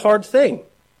say the hard thing.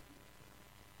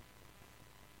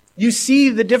 You see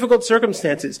the difficult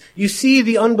circumstances. You see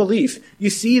the unbelief. You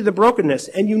see the brokenness.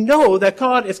 And you know that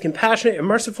God is compassionate and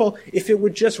merciful if it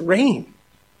would just rain.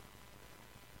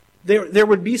 There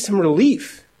would be some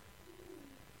relief.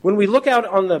 When we look out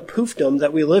on the poofdom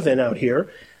that we live in out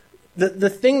here, the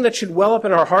thing that should well up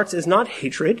in our hearts is not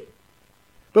hatred,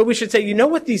 but we should say, you know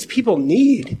what these people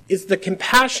need is the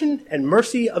compassion and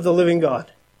mercy of the living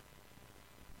God.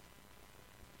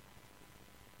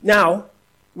 Now,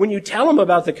 when you tell them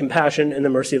about the compassion and the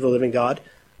mercy of the living God,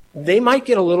 they might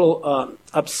get a little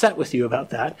upset with you about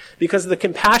that, because the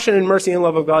compassion and mercy and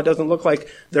love of God doesn't look like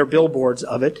their billboards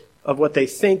of it, of what they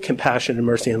think compassion and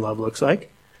mercy and love looks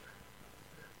like.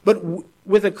 But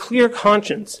with a clear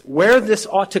conscience, where this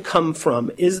ought to come from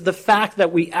is the fact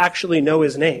that we actually know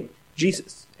his name,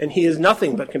 Jesus, and he is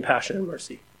nothing but compassion and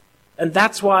mercy. And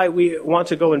that's why we want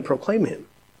to go and proclaim him.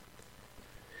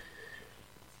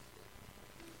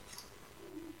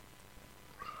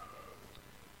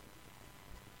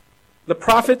 The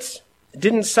prophets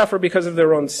didn't suffer because of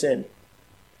their own sin,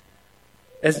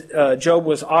 as Job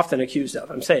was often accused of.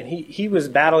 I'm saying he was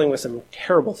battling with some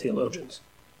terrible theologians.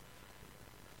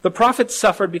 The prophets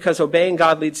suffered because obeying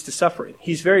God leads to suffering.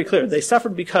 He's very clear. They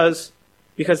suffered because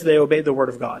they obeyed the word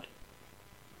of God.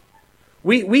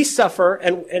 We suffer,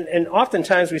 and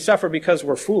oftentimes we suffer because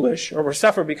we're foolish, or we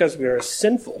suffer because we are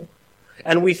sinful,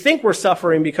 and we think we're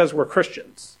suffering because we're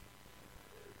Christians.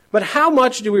 But how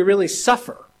much do we really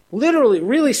suffer? Literally,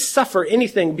 really suffer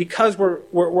anything because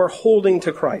we're holding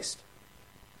to Christ.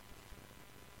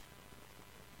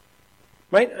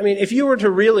 Right? I mean, if you were to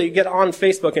really get on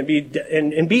Facebook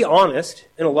and be honest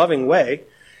in a loving way,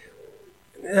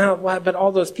 but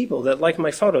all those people that like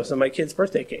my photos of my kid's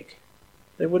birthday cake,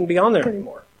 they wouldn't be on there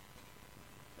anymore.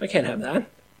 I can't have that.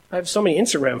 I have so many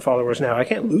Instagram followers now, I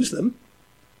can't lose them.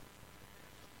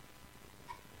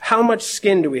 How much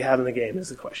skin do we have in the game is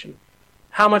the question.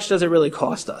 How much does it really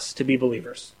cost us to be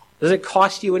believers? Does it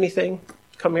cost you anything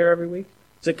to come here every week?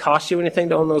 Does it cost you anything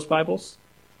to own those Bibles?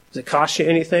 Does it cost you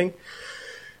anything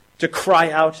to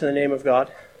cry out in the name of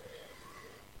God?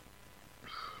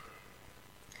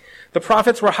 The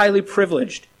prophets were highly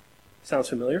privileged. Sounds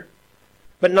familiar?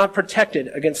 But not protected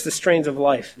against the strains of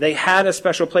life. They had a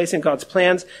special place in God's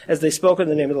plans as they spoke in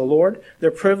the name of the Lord.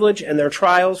 Their privilege and their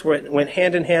trials went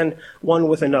hand in hand, one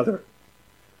with another.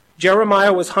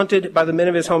 Jeremiah was hunted by the men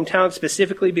of his hometown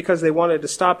specifically because they wanted to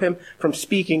stop him from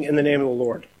speaking in the name of the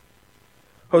Lord.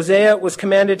 Hosea was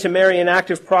commanded to marry an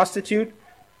active prostitute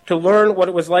to learn what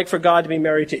it was like for God to be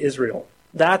married to Israel.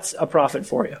 That's a prophet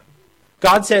for you.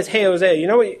 God says, hey, Hosea,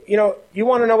 you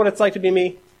want to know what it's like to be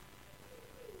me?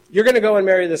 You're going to go and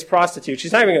marry this prostitute.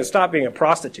 She's not even going to stop being a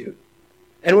prostitute.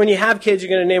 And when you have kids,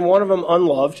 you're going to name one of them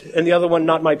unloved and the other one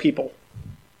not my people.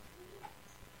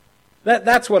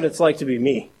 That's what it's like to be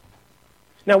me.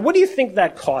 Now, what do you think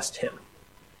that cost him?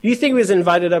 Do you think he was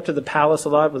invited up to the palace a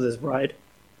lot with his bride?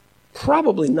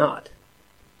 Probably not.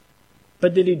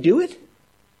 But did he do it?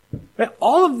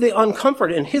 All of the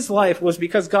uncomfort in his life was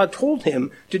because God told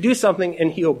him to do something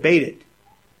and he obeyed it,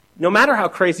 no matter how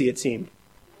crazy it seemed.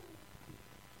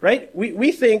 right?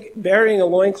 We think burying a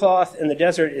loincloth in the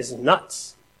desert is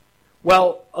nuts.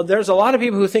 Well, there's a lot of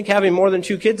people who think having more than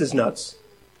 2 kids is nuts.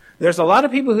 There's a lot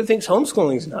of people who think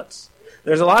homeschooling is nuts.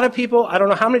 There's a lot of people, I don't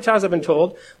know how many times I've been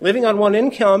told, living on one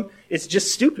income is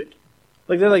just stupid.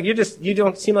 Like they're like, you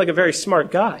don't seem like a very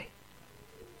smart guy.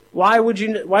 Why would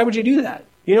you do that?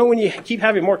 You know, when you keep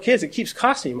having more kids, it keeps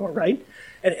costing you more, right?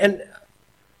 And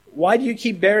why do you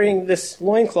keep burying this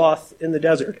loincloth in the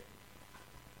desert?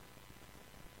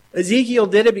 Ezekiel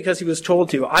did it because he was told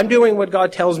to. I'm doing what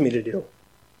God tells me to do.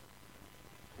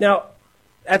 Now,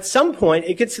 at some point,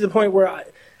 it gets to the point where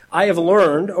I have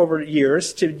learned over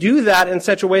years to do that in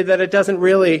such a way that it doesn't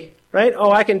really, right?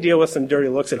 Oh, I can deal with some dirty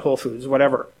looks at Whole Foods,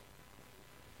 whatever.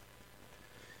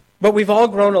 But we've all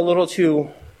grown a little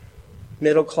too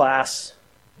middle class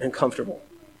and comfortable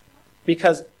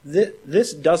because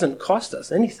this doesn't cost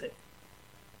us anything.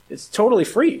 It's totally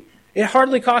free. It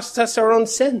hardly costs us our own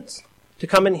sins to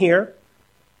come in here,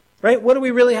 right? What do we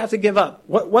really have to give up?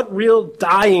 What real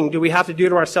dying do we have to do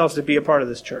to ourselves to be a part of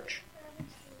this church?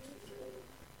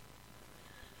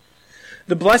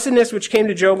 The blessedness which came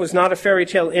to Job was not a fairy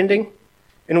tale ending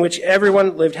in which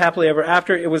everyone lived happily ever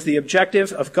after. It was the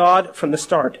objective of God from the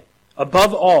start.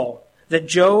 Above all, that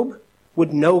Job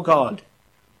would know God.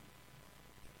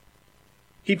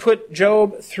 He put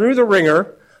Job through the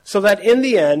ringer so that in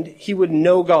the end he would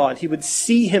know God. He would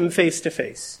see him face to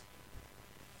face.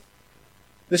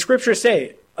 The scriptures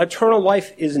say eternal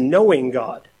life is knowing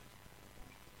God.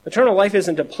 Eternal life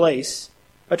isn't a place.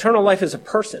 Eternal life is a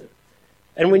person.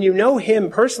 And when you know him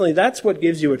personally, that's what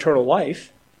gives you eternal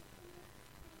life.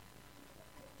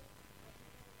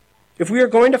 If we are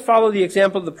going to follow the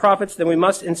example of the prophets, then we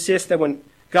must insist that when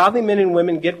godly men and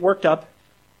women get worked up,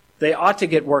 they ought to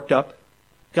get worked up.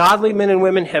 Godly men and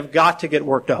women have got to get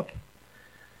worked up.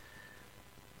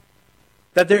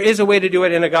 That there is a way to do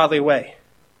it in a godly way.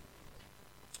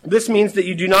 This means that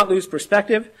you do not lose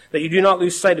perspective, that you do not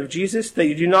lose sight of Jesus, that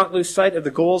you do not lose sight of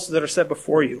the goals that are set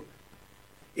before you.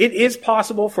 It is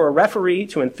possible for a referee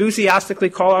to enthusiastically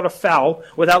call out a foul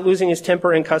without losing his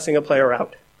temper and cussing a player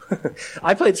out.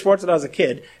 I played sports when I was a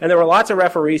kid, and there were lots of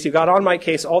referees who got on my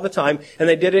case all the time, and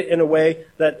they did it in a way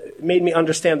that made me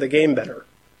understand the game better.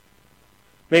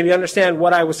 Made me understand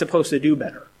what I was supposed to do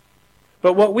better.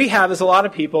 But what we have is a lot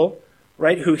of people,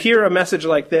 right, who hear a message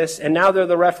like this, and now they're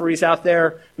the referees out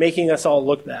there making us all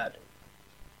look bad.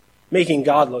 Making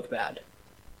God look bad.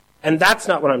 And that's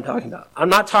not what I'm talking about. I'm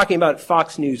not talking about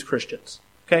Fox News Christians.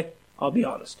 Okay? I'll be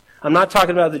honest. I'm not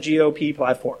talking about the GOP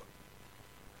platform.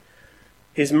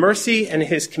 His mercy and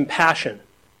his compassion.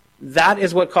 That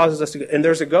is what causes us to go. And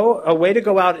there's a way to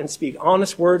go out and speak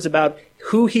honest words about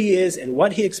who he is and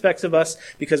what he expects of us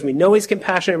because we know he's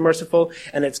compassionate and merciful,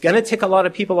 and it's going to tick a lot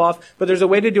of people off, but there's a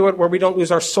way to do it where we don't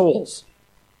lose our souls.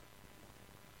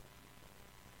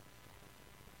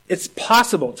 It's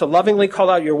possible to lovingly call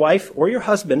out your wife or your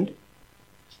husband,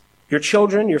 your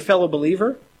children, your fellow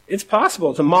believer. It's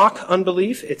possible to mock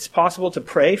unbelief. It's possible to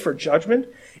pray for judgment.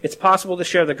 It's possible to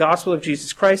share the gospel of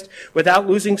Jesus Christ without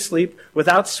losing sleep,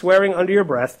 without swearing under your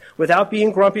breath, without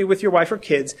being grumpy with your wife or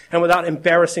kids, and without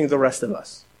embarrassing the rest of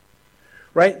us.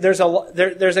 Right? There's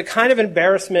a kind of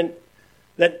embarrassment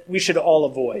that we should all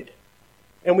avoid.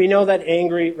 And we know that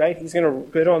angry, right? He's going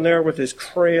to get on there with his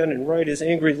crayon and write his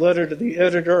angry letter to the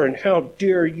editor, and how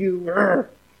dare you?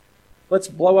 Let's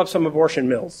blow up some abortion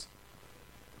mills.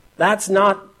 That's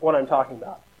not what I'm talking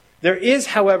about. There is,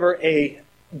 however,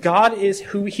 God is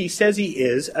who he says he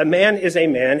is. A man is a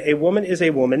man. A woman is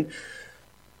a woman.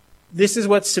 This is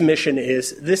what submission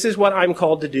is. This is what I'm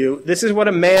called to do. This is what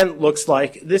a man looks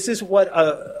like. This is what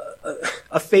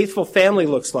a faithful family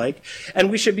looks like.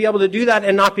 And we should be able to do that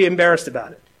and not be embarrassed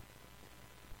about it.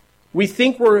 We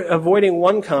think we're avoiding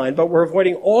one kind, but we're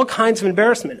avoiding all kinds of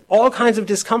embarrassment, all kinds of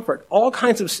discomfort, all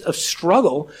kinds of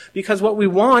struggle, because what we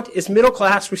want is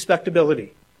middle-class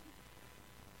respectability.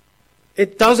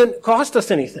 It doesn't cost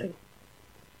us anything.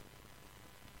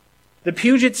 The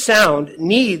Puget Sound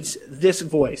needs this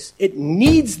voice. It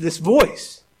needs this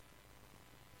voice.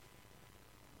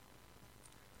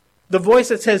 The voice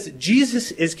that says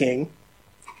Jesus is king,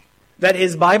 that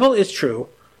his Bible is true,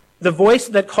 the voice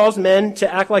that calls men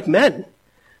to act like men,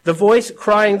 the voice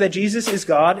crying that Jesus is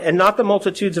God and not the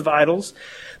multitudes of idols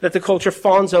that the culture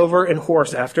fawns over and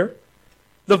whores after,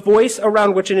 the voice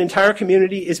around which an entire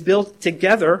community is built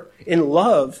together in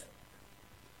love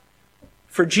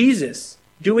for Jesus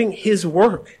doing his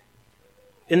work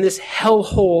in this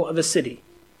hellhole of a city.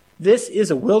 This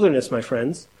is a wilderness, my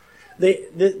friends.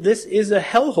 This is a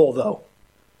hellhole, though.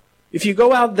 If you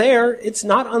go out there, it's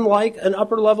not unlike an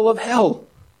upper level of hell.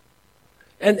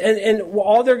 And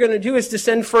all they're going to do is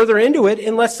descend further into it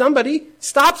unless somebody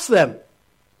stops them.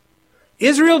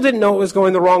 Israel didn't know it was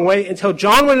going the wrong way until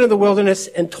John went into the wilderness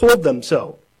and told them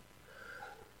so.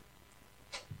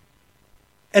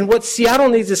 And what Seattle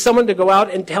needs is someone to go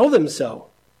out and tell them so.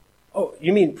 Oh,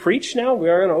 you mean preach now? We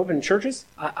are going to open churches?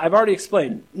 I've already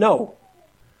explained. No.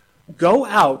 Go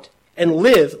out and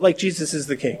live like Jesus is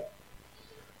the king.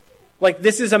 Like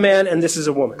this is a man and this is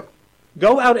a woman.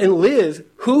 Go out and live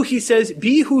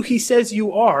be who he says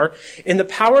you are in the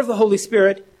power of the Holy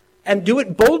Spirit, and do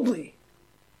it boldly.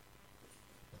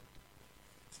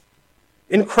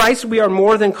 In Christ we are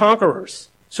more than conquerors.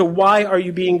 So why are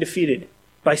you being defeated?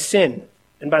 By sin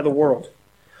and by the world.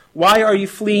 Why are you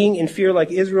fleeing in fear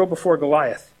like Israel before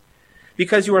Goliath?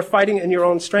 Because you are fighting in your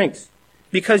own strength.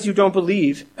 Because you don't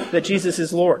believe that Jesus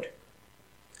is Lord.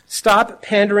 Stop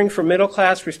pandering for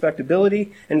middle-class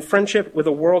respectability and friendship with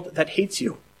a world that hates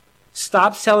you.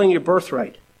 Stop selling your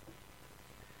birthright.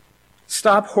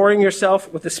 Stop whoring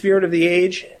yourself with the spirit of the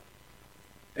age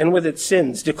and with its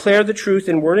sins. Declare the truth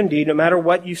in word and deed, no matter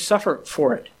what you suffer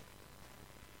for it.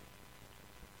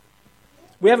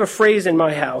 We have a phrase in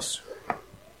my house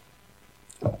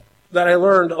that I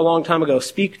learned a long time ago: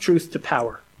 speak truth to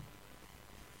power.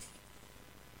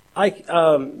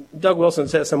 Doug Wilson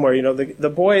says somewhere, the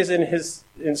boys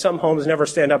in some homes never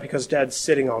stand up because dad's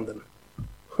sitting on them.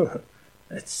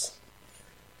 That's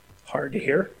hard to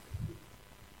hear.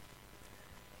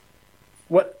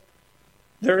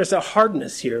 There is a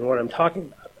hardness here in what I'm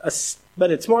talking about, but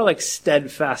it's more like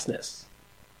steadfastness.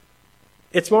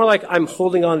 It's more like I'm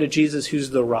holding on to Jesus,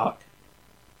 who's the rock.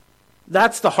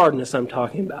 That's the hardness I'm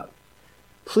talking about.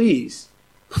 Please,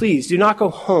 please do not go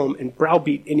home and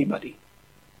browbeat anybody.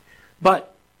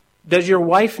 But does your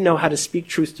wife know how to speak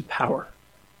truth to power?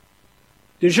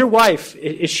 Does your wife,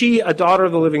 is she a daughter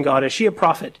of the living God? Is she a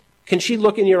prophet? Can she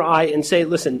look in your eye and say,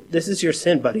 listen, this is your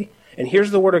sin, buddy, and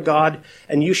here's the word of God,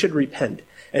 and you should repent.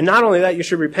 And not only that, you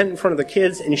should repent in front of the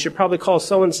kids, and you should probably call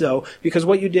so-and-so because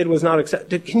what you did was not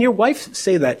accepted. Can your wife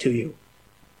say that to you?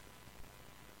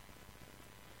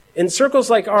 In circles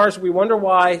like ours, we wonder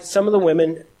why some of the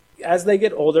women, as they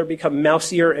get older, become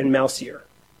mousier and mousier.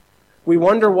 We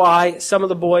wonder why some of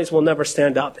the boys will never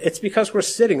stand up. It's because we're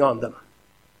sitting on them.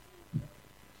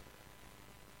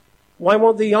 Why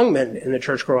won't the young men in the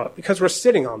church grow up? Because we're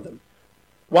sitting on them.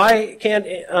 Why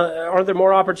are there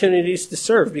more opportunities to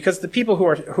serve? Because the people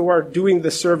who are doing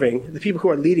the serving, the people who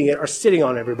are leading it, are sitting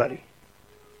on everybody.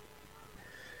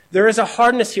 There is a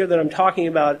hardness here that I'm talking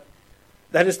about.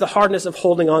 That is the hardness of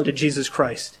holding on to Jesus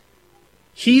Christ.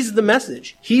 He's the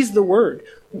message. He's the word.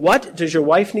 What does your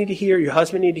wife need to hear, your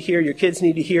husband need to hear, your kids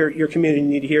need to hear, your community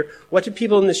need to hear? What do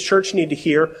people in this church need to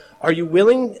hear? Are you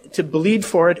willing to bleed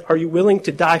for it? Are you willing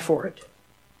to die for it?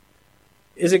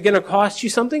 Is it going to cost you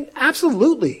something?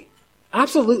 Absolutely.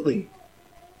 Absolutely.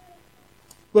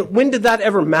 But when did that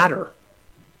ever matter?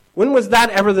 When was that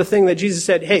ever the thing that Jesus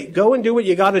said, hey, go and do what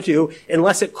you got to do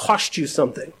unless it costs you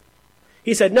something?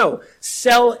 He said, no,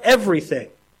 sell everything.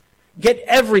 Get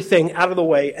everything out of the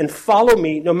way and follow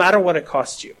me no matter what it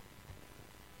costs you.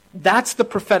 That's the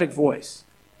prophetic voice.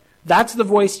 That's the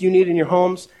voice you need in your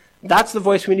homes. That's the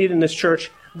voice we need in this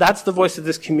church. That's the voice that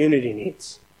this community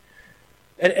needs.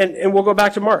 And we'll go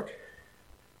back to Mark.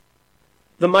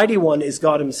 The mighty one is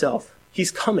God himself.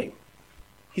 He's coming.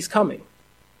 He's coming.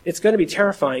 It's going to be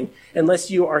terrifying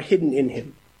unless you are hidden in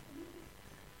him.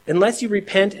 Unless you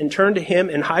repent and turn to him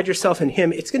and hide yourself in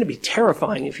him, it's going to be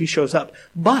terrifying if he shows up.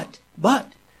 But,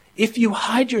 if you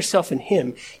hide yourself in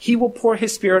him, he will pour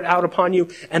his spirit out upon you,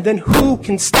 and then who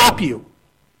can stop you?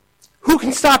 Who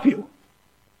can stop you?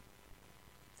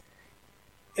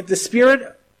 If the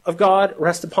Spirit of God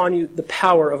rests upon you, the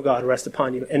power of God rests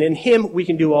upon you. And in him, we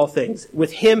can do all things.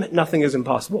 With him, nothing is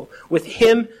impossible. With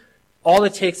him, all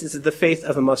it takes is the faith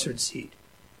of a mustard seed.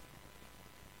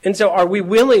 And so are we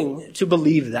willing to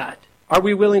believe that? Are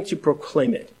we willing to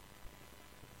proclaim it?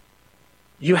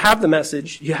 You have the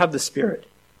message. You have the Spirit.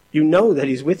 You know that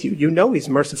he's with you. You know he's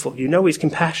merciful. You know he's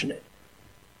compassionate.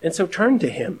 And so turn to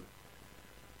him.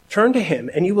 Turn to him,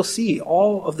 and you will see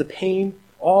all of the pain,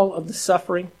 all of the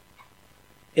suffering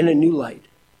in a new light.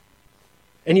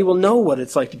 And you will know what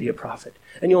it's like to be a prophet.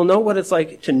 And you'll know what it's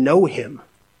like to know him.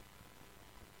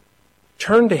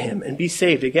 Turn to him and be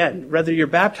saved again, whether you're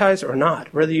baptized or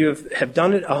not, whether you have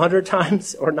done it 100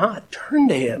 times or not. Turn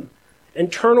to him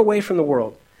and turn away from the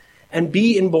world and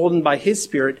be emboldened by his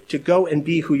Spirit to go and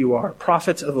be who you are,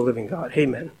 prophets of the living God.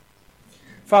 Amen.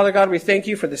 Father God, we thank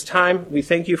you for this time. We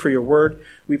thank you for your word.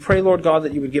 We pray, Lord God,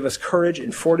 that you would give us courage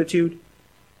and fortitude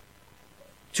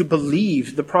to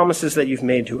believe the promises that you've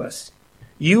made to us.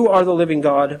 You are the living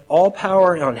God. All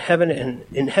power in heaven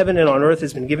and on earth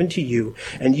has been given to you,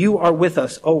 and you are with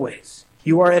us always.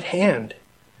 You are at hand.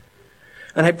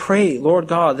 And I pray, Lord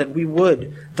God, that we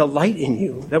would delight in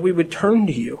you, that we would turn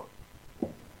to you,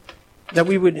 that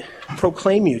we would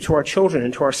proclaim you to our children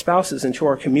and to our spouses and to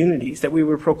our communities, that we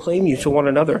would proclaim you to one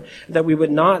another, that we would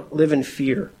not live in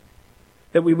fear,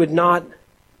 that we would not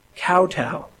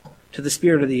kowtow to the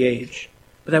spirit of the age,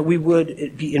 but that we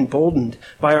would be emboldened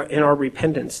in our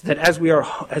repentance, that as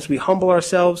we humble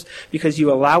ourselves because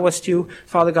you allow us to,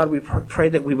 Father God, we pray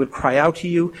that we would cry out to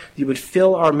you, you would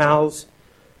fill our mouths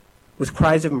with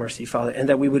cries of mercy, Father, and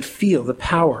that we would feel the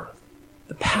power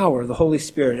of the Holy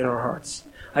Spirit in our hearts.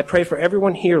 I pray for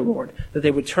everyone here, Lord, that they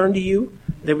would turn to you,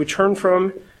 they would turn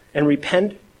from and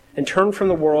repent and turn from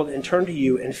the world and turn to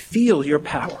you and feel your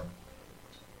power.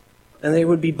 And they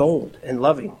would be bold and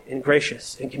loving and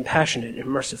gracious and compassionate and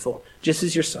merciful, just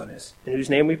as your Son is, in whose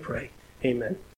name we pray. Amen.